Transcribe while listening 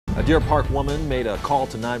A Deer Park woman made a call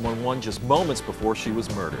to 911 just moments before she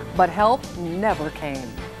was murdered. But help never came.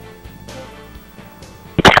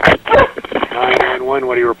 911,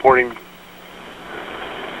 what are you reporting?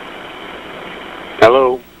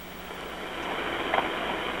 Hello?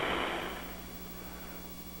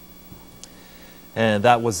 And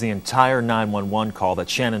that was the entire 911 call that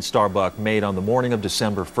Chanin Starbuck made on the morning of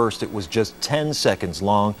December 1st. It was just 10 seconds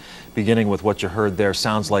long. Beginning with what you heard there,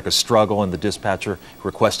 sounds like a struggle, and the dispatcher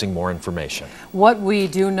requesting more information. What we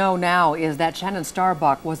do know now is that Chanin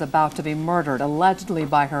Starbuck was about to be murdered, allegedly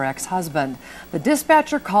by her ex-husband. The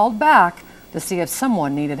dispatcher called back to see if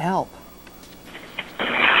someone needed help.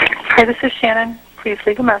 Hi, this is Shannon. Please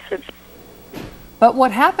leave a message. But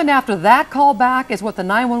what happened after that call back is what the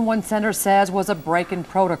 911 center says was a break in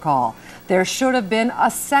protocol. There should have been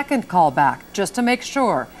a second call back just to make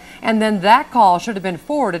sure. And then that call should have been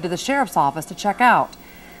forwarded to the sheriff's office to check out.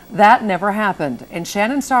 That never happened, and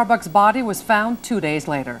Chanin Starbuck's body was found 2 days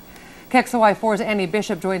later. KXLY4's Annie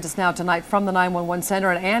Bishop joins us now tonight from the 911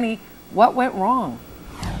 center. And Annie, what went wrong?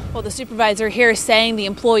 Well, the supervisor here is saying the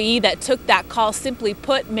employee that took that call, simply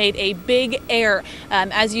put, made a big error.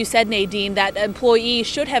 As you said, Nadine, that employee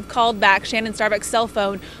should have called back Chanin Starbuck's cell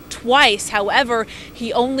phone twice. However,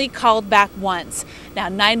 he only called back once. Now,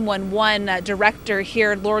 911 director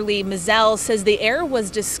here, Lorlee Mizell, says the error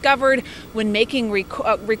was discovered when making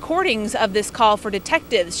recordings of this call for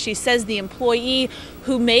detectives. She says the employee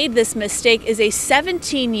who made this mistake is a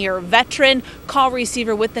 17-year veteran call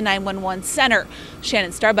receiver with the 911 center.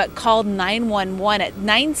 Chanin Starbuck called 911 at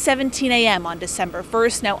 9:17 a.m. on December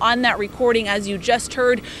 1st. Now, on that recording, as you just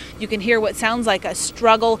heard, you can hear what sounds like a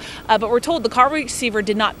struggle, but we're told the call receiver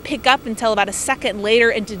did not pick up until about a second later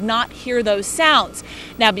and did not hear those sounds.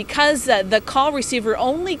 Now, because the call receiver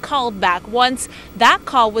only called back once, that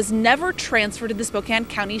call was never transferred to the Spokane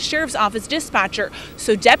County Sheriff's Office dispatcher,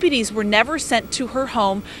 so deputies were never sent to her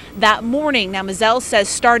home that morning. Now, Mizell says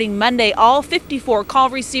starting Monday, all 54 call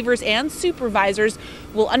receivers and supervisors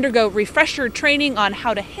will undergo refresher training on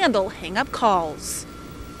how to handle hang-up calls.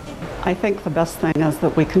 I think the best thing is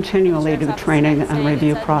that we continually do training and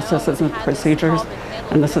review processes and procedures,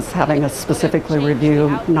 and this is having us specifically review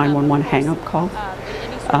 911 hang-up call.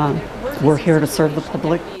 We're here to serve the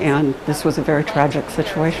public, and this was a very tragic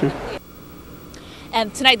situation.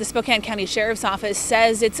 And tonight, the Spokane County Sheriff's Office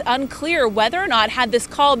says it's unclear whether or not, had this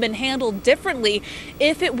call been handled differently,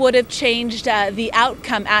 if it would have changed the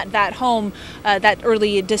outcome at that home that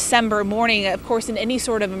early December morning. Of course, in any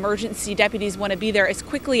sort of emergency, deputies want to be there as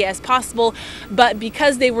quickly as possible. But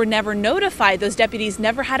because they were never notified, those deputies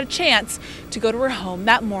never had a chance to go to her home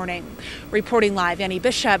that morning. Reporting live, Annie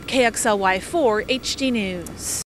Bishop, KXLY4 HD News.